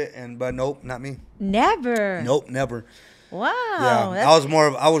hustled it, but nope, not me. Never. Nope, never. Wow. Yeah, I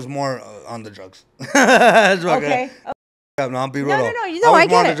was more on the drugs. Okay. No, I'll be real. No, I was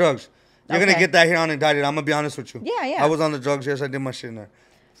more on the drugs. You're gonna get that here on Indicted. I'm gonna be honest with you. Yeah. I was on the drugs. Yes, I did my shit in there.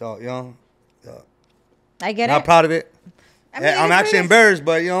 So I get it. Not proud of it. I mean, I'm actually embarrassed,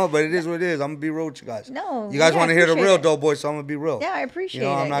 but but it is what it is. I'm gonna be real with you guys. No, you guys want to hear the real Doeboi, so I'm gonna be real. Yeah, I appreciate it.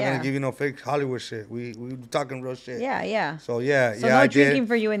 I'm not gonna give you no fake Hollywood shit. We talking real shit. Yeah. So yeah, so no drinking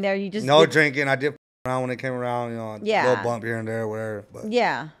for you in there. You just drinking. I did around when it came around. Little bump here and there, whatever. But,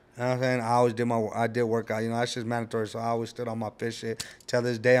 yeah. You know what I'm saying? I did work out. That's just mandatory. So I always stood on my fish shit. Till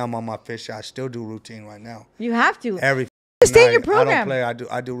this day, I'm on my fish shit. I still do routine right now. You have to. Every stay night. in your program. I don't play.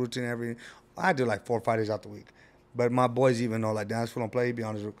 I do routine I do like 4 or 5 days out the week. But my boys even know, like, dance fool don't play, be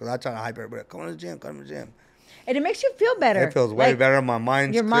honest with you. Because I try to hype everybody. Come to the gym, come to the gym. And it makes you feel better. It feels way better. My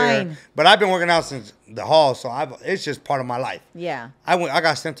mind's your clear. mind. But I've been working out since the hall, so it's just part of my life. Yeah. I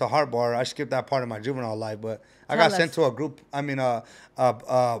got sent to Heart Bar. I skipped that part of my juvenile life, but I got sent to a group. I mean, a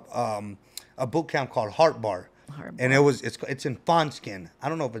boot camp called Heart Bar. And it's in Fawnskin. I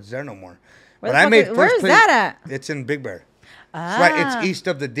don't know if it's there no more. Where is that at? It's in Big Bear. Ah. It's right. It's east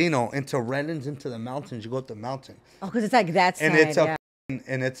of the Dino into Redlands, into the mountains. You go up the mountain. Oh, because it's like that side.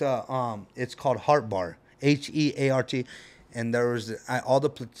 And it's called Heart Bar, HEART. And there was all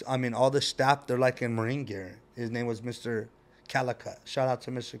the staff. They're like in Marine gear. His name was Mr. Calicut. Shout out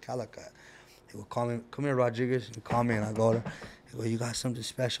to Mr. Calicut. He would call me, "Come here, Rodriguez." He'd call me, and I go to. Well, you got something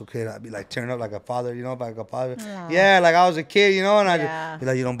special, kid. I'd be like tearing up like a father, like a father. Aww. Yeah, like I was a kid, and I'd be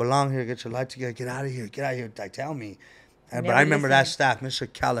like, "You don't belong here. Get your life together. Get out of here. Get out of here." Like, tell me. But I remember that staff, Mr.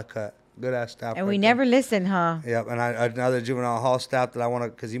 Calicut, good ass staff. And we never listened, huh? Yep. And another juvenile hall staff that I want to,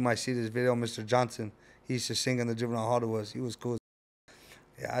 because he might see this video, Mr. Johnson. He used to sing in the juvenile hall to us. He was cool.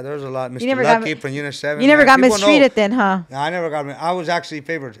 Yeah, there's a lot. Mr. Lucky from Unit 7. You never got mistreated then, huh? No, I never got mistreated. I was actually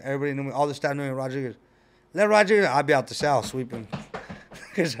favored. Everybody knew me. All the staff knew me. Rodriguez. Let Rodriguez. I'd be out the south sweeping.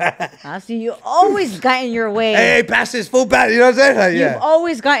 I see you always got in your way. Hey, pass this food back. You know what I'm saying? Like, You've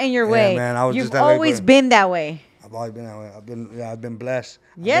always got in your way. Man, You've always been that way. I've always been that way. I've been blessed.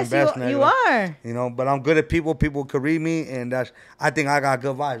 Yes, you are. But I'm good at people. People could read me, and I think I got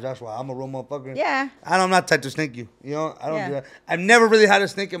good vibes. That's why I'm a real motherfucker. Yeah. I'm not type to snake you. I don't do that. I've never really had a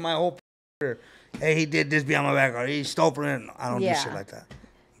snake in my whole career. Hey, he did this behind my back, or he stole from it. I don't do shit like that.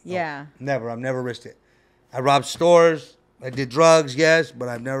 Yeah. No, never. I've never risked it. I robbed stores. I did drugs, yes, but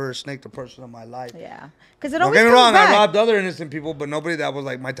I've never snaked a person in my life. Yeah. Because it always Don't get me wrong, back. I robbed other innocent people, but nobody that was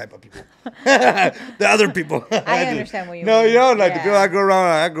like my type of people. The other people. I understand what you mean. No, the girl I grew around,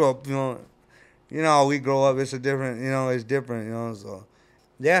 I grew up, how we grow up, it's a different, it's different, so.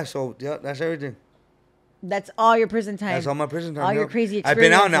 Yeah, that's everything. That's all your prison time. That's all my prison time. All your crazy experiences. I've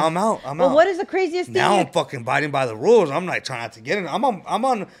been out, now I'm out. Well, what is the craziest thing? Now I'm fucking abiding by the rules. I'm like trying not to get in. I'm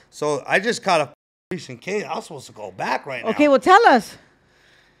on, so I just caught a recent case. I was supposed to go back right now. Okay, well, tell us.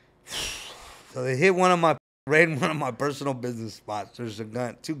 So they raided one of my personal business spots. There's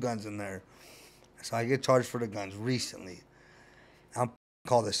two guns in there. So I get charged for the guns recently. I'm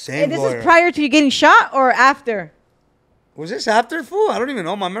called the same lawyer. This is prior to you getting shot or after? Was this after, fool? I don't even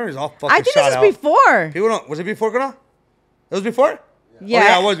know. My memory's all fucking shot out. I think this is before. People don't. Was it before, Gana? It was before? Yeah. Oh,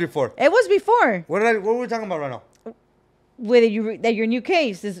 yeah, it was before. It was before. What were we talking about right now? With your new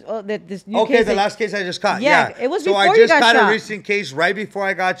case, this new okay, case the last case I just caught. Yeah, it was before you got shot. So I just caught a recent case right before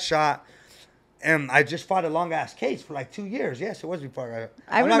I got shot, and I just fought a long ass case for like 2 years. Yes, it was before I got.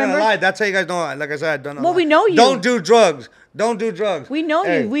 I'm not gonna lie. That's how you guys know. Like I said, I've done. Well, we know you. Don't do drugs. Don't do drugs. We know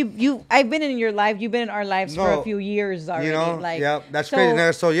you. I've been in your life. You've been in our lives for a few years already. Yeah, that's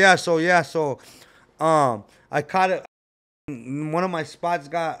crazy. So I caught it. One of my spots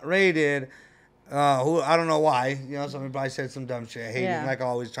got raided. Who I don't know why. Somebody probably said some dumb shit. I hate it. Like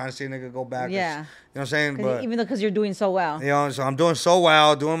always, trying to see a nigga go back. Yeah. You know what I'm saying? But even though because you're doing so well. So I'm doing so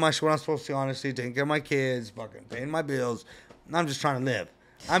well, doing my shit what I'm supposed to, honestly, taking care of my kids, fucking paying my bills. I'm just trying to live.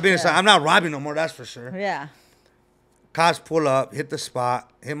 I'm not robbing no more, that's for sure. Yeah. Cops pull up, hit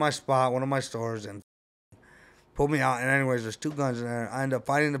my spot, one of my stores, and pull me out. And anyways, there's two guns in there. I end up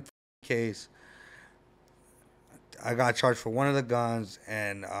fighting the case. I got charged for one of the guns,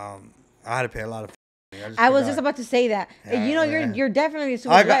 and I had to pay a lot of. I was just about to say that. Yeah, you're definitely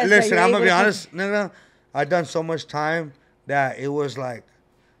super blessed. Listen, I'm gonna be honest, nigga. I done so much time that it was like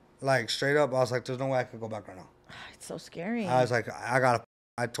straight up. I was like, there's no way I could go back right now. It's so scary. I was like,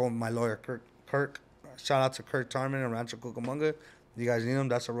 I told my lawyer Kirk. Shout out to Kirk Tarman and Rancho Cucamonga. You guys need him.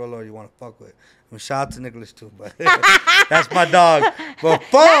 That's a real lawyer you want to fuck with. And shout out to Nicholas too, but that's my dog. But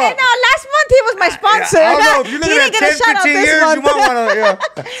fuck. Last month he was my sponsor. I don't know if you look at 10, 15 years, you might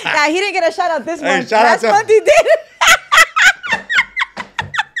want to. Yeah, he didn't get a shout out this month. Last month he did.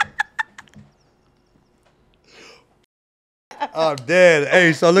 I'm dead.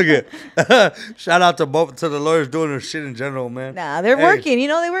 Hey, so look at shout out to the lawyers doing their shit in general, man. Nah, they're working.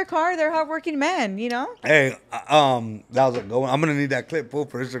 They work hard. They're hardworking men. Hey, that was a good one. I'm gonna need that clip, fool,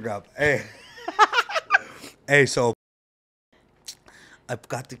 for Instagram. Hey, hey, so I've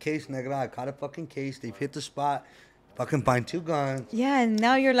got the case, Negra. I caught a fucking case. They've hit the spot. Fucking find two guns. Yeah, and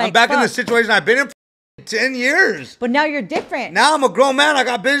now you're like, I'm back in the situation I've been in for 10 years. But now you're different. Now I'm a grown man. I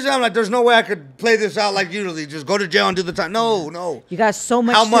got business. I'm like, there's no way I could play this out like usually. Just go to jail and do the time. No. You got so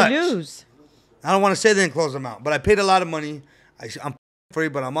much to lose. I don't want to say they didn't close them out, but I paid a lot of money. I'm free,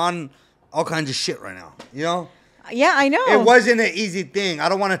 but I'm on all kinds of shit right now. Yeah, I know. It wasn't an easy thing. I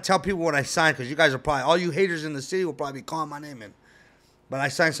don't want to tell people what I signed because you guys are probably, all you haters in the city will probably be calling my name in. But I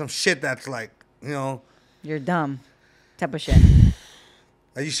signed some shit that's like, You're dumb. Type of shit.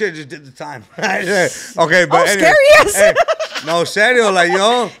 You should have just did the time. Okay, but anyway, scary ass. Hey, no, serio, like,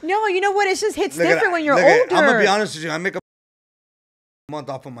 yo. No, you know what? It just hits different when you're older. I'm going to be honest with you. I make a month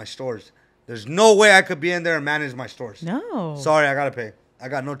off of my stores. There's no way I could be in there and manage my stores. No. Sorry, I got to pay. I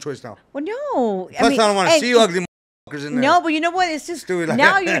got no choice now. Well, no. Plus, I don't want to see you ugly motherfuckers in there. No, but you know what? It's just,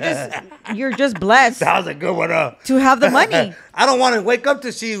 now you're just blessed. That was a good one, to have the money. I don't want to wake up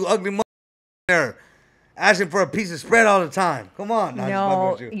to see you ugly motherfuckers in there asking for a piece of spread all the time. Come on.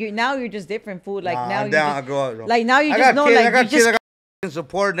 No, now you're just different food. Like, now you just, like, now you just know, kids, like, I got you kids, just... I got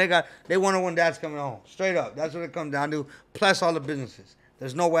support. They wonder when dad's coming home. Straight up. That's what it comes down to. Plus all the businesses.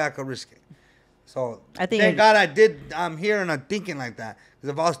 There's no way I could risk it. So, I think thank God I'm here and I'm thinking like that.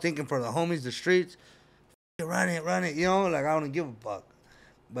 Because if I was thinking for the homies, the streets, run it, you know, like I don't give a fuck.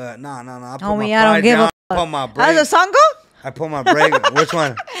 But no. I put my I don't give a fuck. I put my brake. How's the song go? I put my brake. Which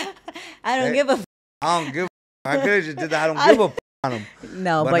one? I don't give a fuck. I don't give a fuck. I could have just did that. I don't give a fuck on them.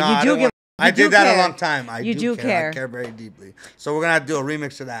 No, but you do give a fuck. I did that a long time. You do care. I care very deeply. So we're going to have to do a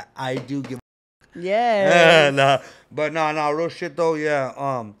remix of that. I do give a fuck. Yeah. But no, real shit though,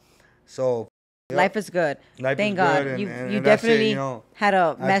 yeah. So yep. Life is good. Thank God. Good, you definitely had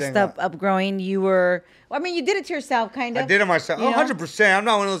a messed up upgrowing. You were, I mean, you did it to yourself, kind of. I did it myself. 100%. I'm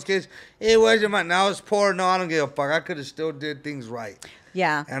not one of those kids. It wasn't my, now it's poor. No, I don't give a fuck. I could have still did things right.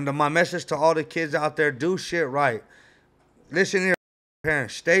 Yeah. And my message to all the kids out there, do shit right. Listen to your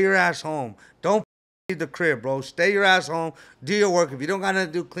parents. Stay your ass home. Don't leave the crib, bro. Stay your ass home. Do your work. If you don't got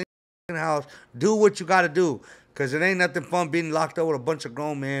nothing to do, clean the house. Do what you got to do. Because it ain't nothing fun being locked up with a bunch of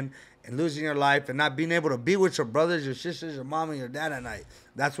grown men and losing your life and not being able to be with your brothers, your sisters, your mom, and your dad at night.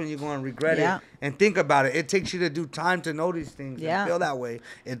 That's when you're going to regret it. And think about it. It takes you to do time to know these things and feel that way.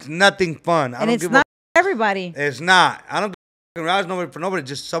 It's nothing fun. And it's not everybody. It's not. I don't arouse nobody for nobody.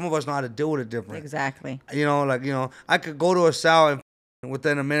 Just some of us know how to deal with it different. Exactly. You know, like, you know, I could go to a cell and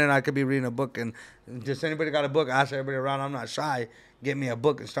within a minute I could be reading a book and just anybody got a book, ask everybody around. I'm not shy. Get me a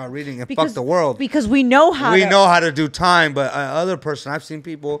book and start reading and fuck the world. Because we know how know how to do time, but other person, I've seen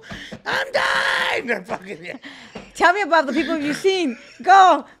people, I'm dying. They're fucking... Tell me about the people you've seen.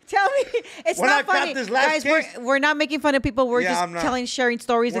 Go. Tell me. It's when not funny. Guys, we're not making fun of people. We're just sharing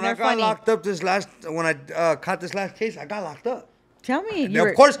stories and they're funny. When I got locked up when I caught this last case, I got locked up. Tell me. Now,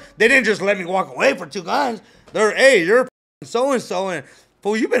 of course, they didn't just let me walk away for 2 guns. They're, hey, you're so-and-so, and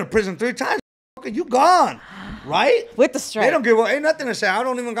fool, you've been in prison 3 times. You gone. Right? With the strike. They don't give ain't nothing to say. I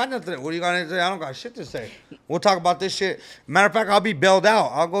don't even got nothing. What do you got to say? I don't got shit to say. We'll talk about this shit. Matter of fact, I'll be bailed out.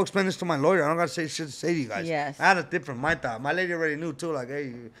 I'll go explain this to my lawyer. I don't got to say shit to say to you guys. Yes. I had a different mind thought. My lady already knew too. Like,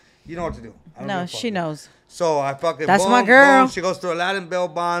 hey, you know what to do. No, she knows. So I fucking That's my girl. Boom. She goes to Aladdin bail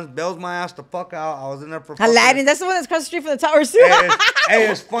bonds, bails my ass the fuck out. I was in there for Aladdin. That's the one that's across the street from the towers too. Hey,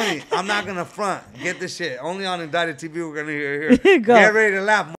 it's funny. I'm not gonna front. Get this shit. Only on Indicted TV we're gonna hear here. Go. Get ready to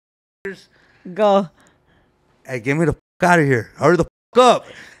laugh. Go. Hey, get me the fuck out of here. Hurry the fuck up.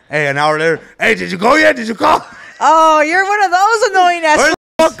 Hey, an hour later. Hey, did you go yet? Did you call? Oh, you're one of those annoying ass. Hurry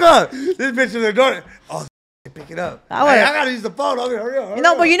the fuck up. This bitch in the door. Oh, pick it up. I gotta use the phone. Hurry up.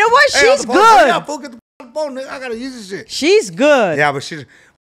 No, but you know what? Hey, she's good. Yeah, get the phone. I gotta use this shit. She's good. Yeah, but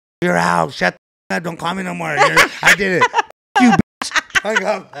you're out. Shut the up. Don't call me no more. I did it. You bitch. Hang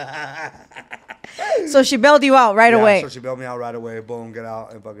up. So she bailed you out right away. So she bailed me out right away. Boom, get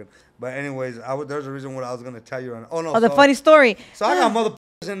out and fucking. But anyways, there's a reason what I was gonna tell you. The funny story. So I got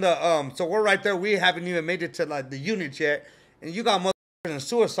motherfuckers in the So we're right there. We haven't even made it to like the unit yet, and you got motherfuckers in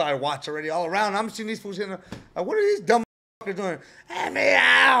suicide watch already all around. I'm seeing these fools in there. Like, what are these dumb motherfuckers doing? Hey, me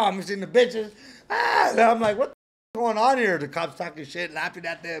out. I'm seeing the bitches. And I'm like, what the going on here? The cops talking shit, laughing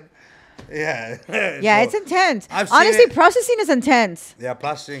at them. Yeah. Yeah, so, it's intense. Honestly, processing is intense. Yeah,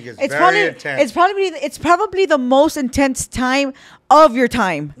 processing is very intense. It's probably the most intense time of your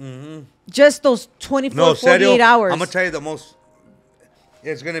time. Mm-hmm. Just those 24, 48 hours. I'm gonna tell you the most.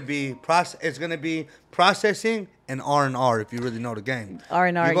 It's gonna be processing and R&R if you really know the game.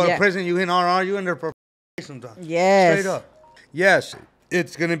 R&R. You go to prison, you in R&R, you in there for sometimes. Yes. Straight up. Yes,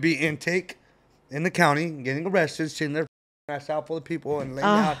 it's gonna be intake in the county, getting arrested, sitting there. Out for the people and laying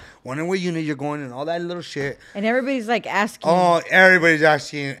out, wondering what unit you're going and all that little shit. And everybody's like asking. Oh, everybody's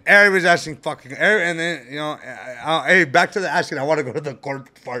asking fucking. And then, you know, hey, back to the asking. I want to go to the court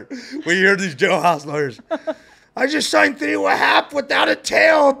part. We hear these jailhouse lawyers. I just signed 3.5 without a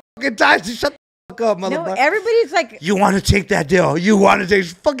tail. Fucking time to shut the fuck up, motherfucker. No, everybody's like. You want to take that deal? You want to take?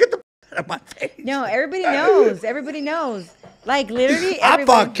 Fuck, get the out of my face. No, everybody knows. Everybody knows. Like literally. I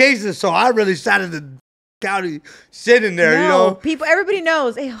fought cases, so I really sat in the county sitting there, you know. Everybody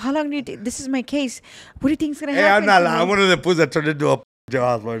knows. Hey, how long do you think? This is my case. What do you think is gonna happen? I'm not lying. I'm one of the fools that turned into a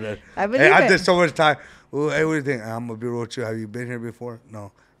Jaws more than. I believe Hey, I it. did so much time. Ooh, hey, what do you think? I'm gonna be real with you. Have you been here before?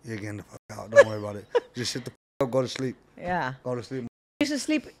 No. You're getting the fuck out. Don't worry about it. Just sit the fuck up. Go to sleep. Yeah. Go to sleep. You used to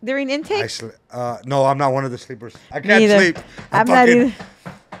sleep during intake? No, I'm not one of the sleepers. I can't Neither. sleep. I'm not either.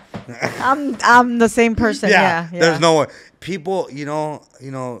 I'm the same person. Yeah. There's no way. People,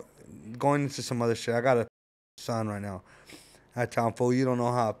 going into some other shit. I got a son right now. I tell him, fool, you don't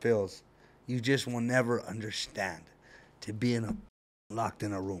know how it feels. You just will never understand to be locked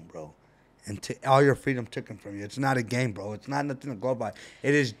in a room, bro, and all your freedom taken from you. It's not a game, bro. It's not nothing to go by.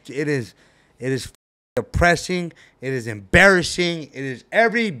 It is depressing. It is embarrassing. It is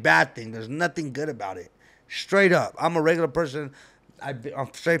every bad thing. There's nothing good about it. Straight up. I'm a regular person. I'm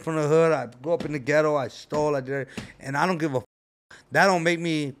straight from the hood. I grew up in the ghetto. I stole. I did, and I don't give a. That don't make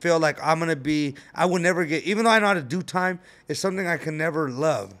me feel like I'm gonna be. I would never get. Even though I know how to do time, it's something I can never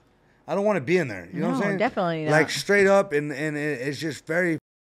love. I don't want to be in there. You know what I'm saying? Definitely not. Like straight up, and it's just very.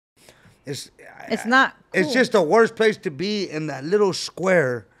 It's not. Cool. It's just the worst place to be in that little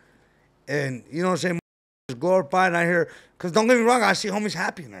square, and you know what I'm saying. It's glorified. I hear, because don't get me wrong, I see homies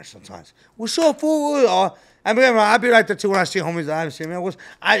happy in there sometimes. What's up, fool? I mean, I'll be right there too when I see homies that I haven't seen. Man,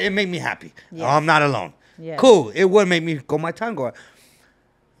 it made me happy. Yeah. I'm not alone. Yeah. Cool. It would make me go my time go.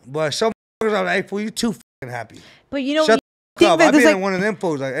 But some are like, hey, fool, you too fucking happy. But you know, Shut think up. that I've there's been like, in one of them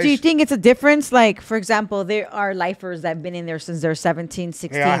fools. Like, hey, do you think it's a difference? Like, for example, there are lifers that have been in there since they're 17,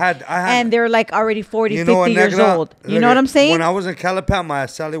 16. Yeah, I had, and they're like already 40, you know 50 years Negra, old. You know what I'm saying? When I was in Calipat, my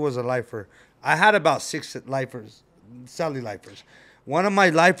Sally was a lifer. I had about 6 lifers, Sally lifers. One of my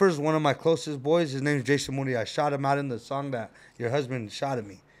lifers, one of my closest boys, his name's Jason Mooney. I shot him out in the song that your husband shot at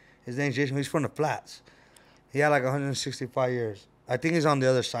me. His name's Jason. He's from the Flats. He had like 165 years. I think he's on the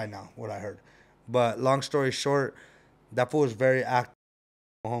other side now, what I heard. But long story short, that fool was very active,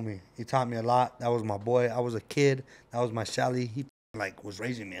 homie. He taught me a lot. That was my boy. I was a kid. That was my Sally. He like was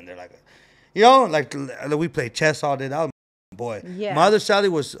raising me in there, like, like we played chess all day. That was my boy. Yeah. My other Sally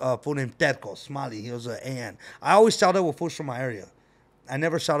was a fool named Terco, Smiley. He was an AN. I always shouted with fools from my area. I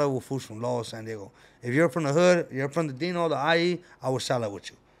never shouted with fools from Lowell, San Diego. If you're from the hood, you're from the Dino, the IE, I would shout out with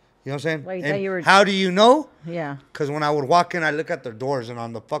you. You know what I'm saying? Well, you thought you were... How do you know? Yeah. Because when I would walk in, I look at the doors, and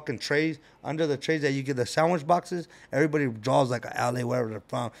on the fucking trays, under the trays that you get the sandwich boxes, everybody draws like a LA, wherever they're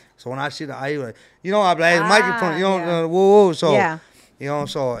from. So when I see the IE, like, I'm like, hey, Mikey from, yeah. whoa. So, yeah.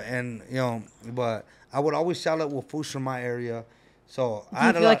 But I would always shout out with fools from my area. So Do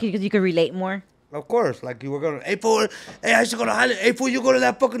you feel like you could relate more? Of course, like you were going, hey, fool, hey, I should go to Highland. Hey, fool, you go to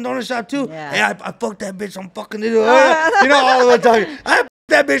that fucking donut shop too? Yeah. Hey, I fucked that bitch. I'm fucking it. All of the time. I fucked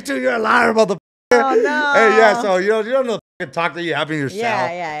that bitch too. You're a liar, motherfucker. Oh, no. Hey, yeah, so you don't know the talk that you have in yourself.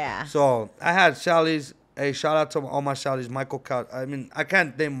 Yeah. So I had Sally's. Hey, shout out to all my Sally's. Michael Cal. I mean, I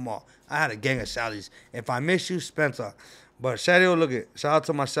can't name them all. I had a gang of Sally's. If I miss you, Spencer. But Sadio, look it. Shout out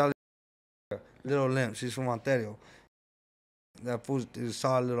to my Sally. Little Limp. She's from Ontario. That fool's a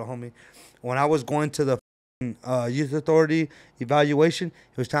solid little homie. When I was going to the youth authority evaluation,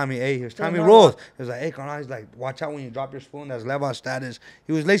 he was telling me, hey, he was telling me rules. He was like, hey, Eyekon, he's like, watch out when you drop your spoon. That's level status.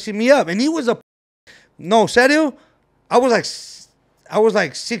 He was lacing me up, and he was no, serio. I was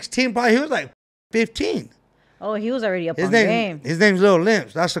like 16, probably. He was like 15. Oh, he was already up on the game. His name's Little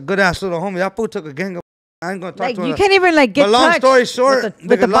Limps. That's a good ass little homie. That fool took a gang of. I ain't gonna talk to him. You can't even like get. But long story short,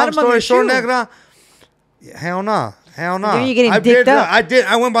 with the long story short, shoe. Negra. Hell nah. Hell no. You're getting dicked up.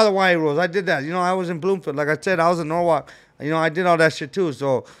 I went by the YA rules. I did that. I was in Bloomfield. Like I said, I was in Norwalk. I did all that shit too.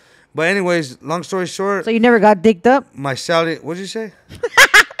 So, but anyways, long story short. So you never got dicked up? My Sally, what'd you say?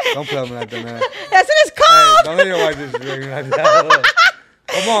 Don't play with me like that, man. That's what it's called. Hey, don't let your wife disrespect me like that.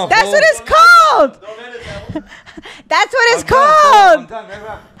 Come on, That's fool. what it's called. That's what it's called.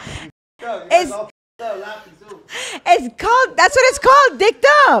 It's called. That's what it's called. Dicked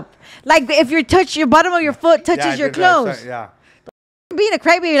up. Like if your bottom of your foot touches your clothes. Yeah. Being a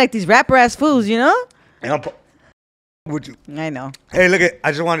crybaby like these rapper ass fools, you know. Would you? I know. Hey, look at.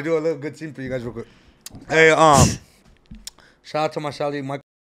 I just want to do a little good scene for you guys real quick. Hey, shout out to my Sally, my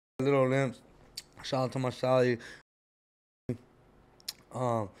Little Limps. Shout out to my Sally.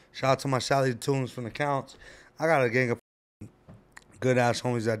 Shout out to my Sally Tunes from the Counts. I got a gang of good ass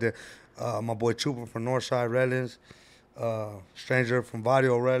homies out there. My boy Trooper from Northside Redlands. Stranger from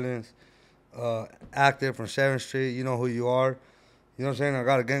Barrio Redlands. Active from 7th Street. You know who you are. You know what I'm saying? I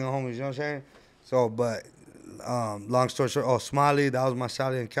got a gang of homies. You know what I'm saying? So, but long story short, Smiley, that was my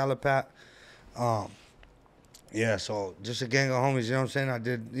Sally in Calipat. Yeah, so just a gang of homies, you know what I'm saying? I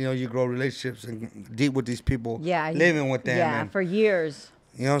did, you grow relationships and deep with these people. Yeah. Living with them. Yeah, and, for years.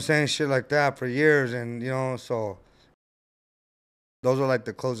 You know what I'm saying? Shit like that for years. And, so those are like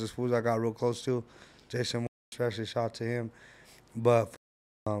the closest fools I got real close to. Jason, especially, shout out to him. But,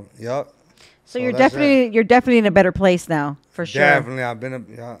 yep. So you're definitely in a better place now, for sure. Definitely, I've been,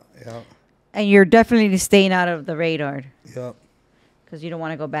 yeah. And you're definitely staying out of the radar. Yep. Because you don't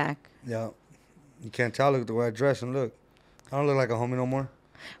want to go back. Yep. You can't tell, look at the way I dress and look. I don't look like a homie no more.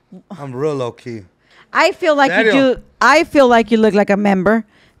 I'm real low key. I feel like you do. I feel like you look like a member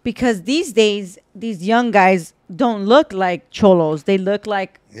because these days, these young guys don't look like cholos. They look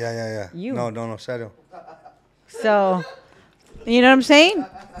like you. No, serio. So, you know what I'm saying?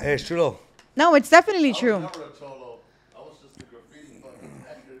 Hey, it's true though. No, it's definitely true. I was never a cholo. I was just a graffiti fucking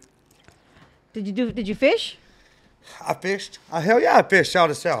actor. Did you fish? I fished. Hell yeah, I fished out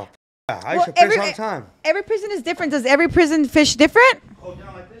of South. I used to fish all the time. Every prison is different. Does every prison fish different? Oh, you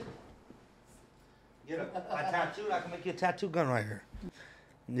don't like this? Get a tattoo. I can make you a tattoo gun right here.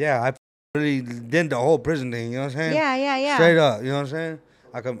 Yeah, I really did the whole prison thing. You know what I'm saying? Yeah. Straight up. You know what I'm saying?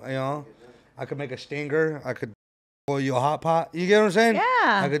 I could make a stinger. I could boil you a hot pot. You get what I'm saying?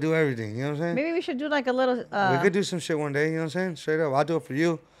 Yeah. I could do everything. You know what I'm saying? Maybe we should do like a little. We could do some shit one day. You know what I'm saying? Straight up. I'll do it for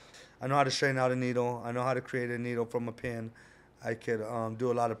you. I know how to straighten out a needle. I know how to create a needle from a pin. I could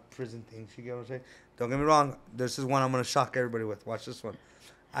do a lot of prison things. You get what I'm saying? Don't get me wrong. This is one I'm going to shock everybody with. Watch this one.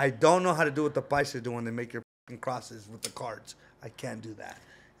 I don't know how to do what the Paisas do when they make your crosses with the cards. I can't do that.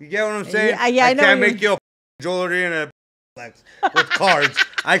 You get what I'm saying? Yeah, I know. I can't make you a jewelry and a flex with cards.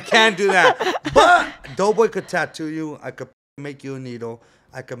 I can't do that. But Doeboi could tattoo you. I could make you a needle.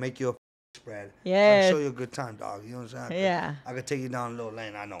 I could make you a spread. Yeah. I'll show you a good time, dog. You know what I'm saying? I could take you down a little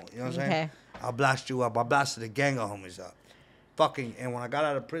lane. I know. You know what I'm saying? Okay. I'll blast you up. I blasted a gang of homies up. And when I got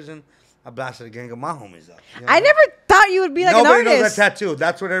out of prison, I blasted a gang of my homies up. You know I never thought you would be like an artist. Nobody knows that tattoo.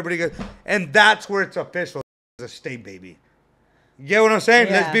 That's what everybody gets. And that's where it's official. He's a state baby. You get what I'm saying?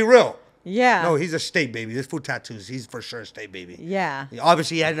 Yeah. Let's be real. Yeah. No, he's a state baby. This fool tattoos. He's for sure a state baby. Yeah.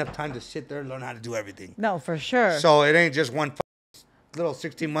 Obviously, he had enough time to sit there and learn how to do everything. No, for sure. So it ain't just one little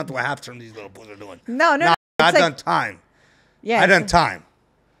 16-month what half term these little fools are doing. No. I done time. Yeah. I done time.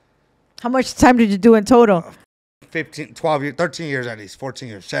 How much time did you do in total? 15, 12 years, 13 years at least, 14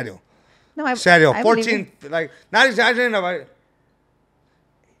 years. Serio. No, Serio. 14, like, not exaggerating about it.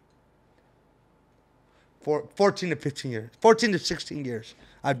 14 to 15 years. 14 to 16 years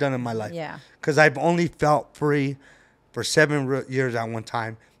I've done in my life. Yeah. Because I've only felt free for 7 years at one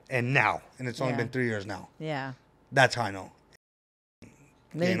time and now. And it's only been 3 years now. Yeah. That's how I know.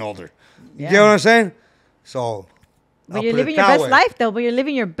 Getting older. You Yeah. get what I'm saying? So. But you're living your best life, though. But you're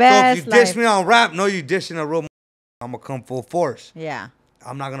living your best life. So if you dish me on rap, no, you dishing a real. I'm going to come full force. Yeah.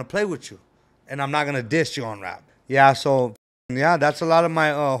 I'm not going to play with you. And I'm not going to dish you on rap. Yeah, so, yeah, that's a lot of my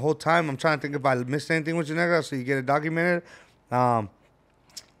whole time. I'm trying to think if I missed anything with you, Negra, so you get it documented. Yeah,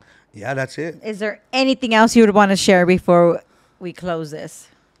 that's it. Is there anything else you would want to share before we close this?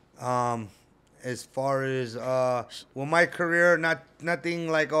 As far as, well, my career,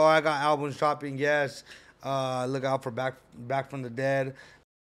 nothing like, oh, I got albums dropping, yes. Look out for Back from the Dead.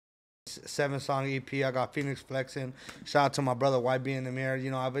 7-song EP. I got Phoenix flexing. Shout out to my brother YB in the mirror.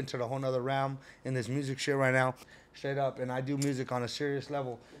 You know, I've entered a whole nother realm in this music shit right now. Straight up. And I do music on a serious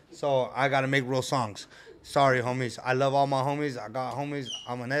level. So I got to make real songs. Sorry, homies. I love all my homies. I got homies.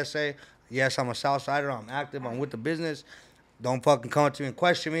 I'm an essay. Yes, I'm a Southsider. I'm active. I'm with the business. Don't fucking come up to me and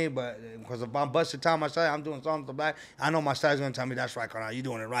question me. But because if I'm busting time my side, I'm doing something to black. I know my side's going to tell me that's right, Carnal. You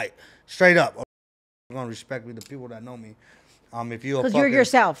doing it right. Straight up. I'm going to respect me, the people that know me. If you because you're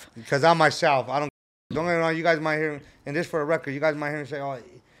yourself. Because I'm myself. Don't get me wrong. You guys might hear, and this for a record, you guys might hear me say, oh,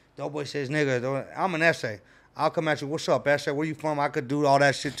 Doeboi says nigga. I'm an essay. I'll come at you. What's up, essay? Where you from? I could do all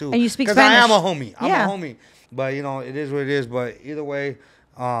that shit too. And you speak Spanish. Because I am a homie. I'm a homie. But, you know, it is what it is. But either way,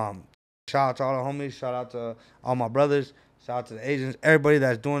 shout out to all the homies. Shout out to all my brothers. Shout out to the agents. Everybody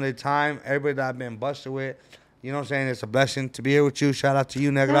that's doing their time. Everybody that I've been busted with. You know what I'm saying? It's a blessing to be here with you. Shout out to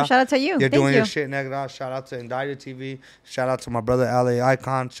you, Negra. No, shout out to you. You're doing your shit, Negra. Shout out to Indicted TV. Shout out to my brother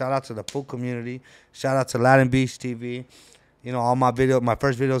Eyekon. Shout out to the full community. Shout out to Latin Beast TV. You know, all my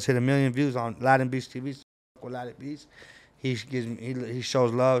first videos hit 1 million views on Latin Beast TV. So with Latin Beast. He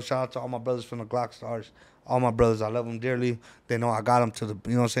shows love. Shout out to all my brothers from the Glock Stars. All my brothers, I love them dearly. They know I got them to the,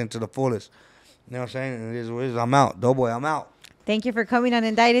 you know what I'm saying, to the fullest. You know what I'm saying? And it is what it is. I'm out. Doeboi, I'm out. Thank you for coming on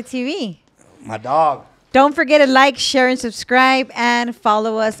Indicted TV. My dog. Don't forget to like, share, and subscribe, and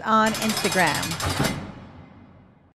follow us on Instagram.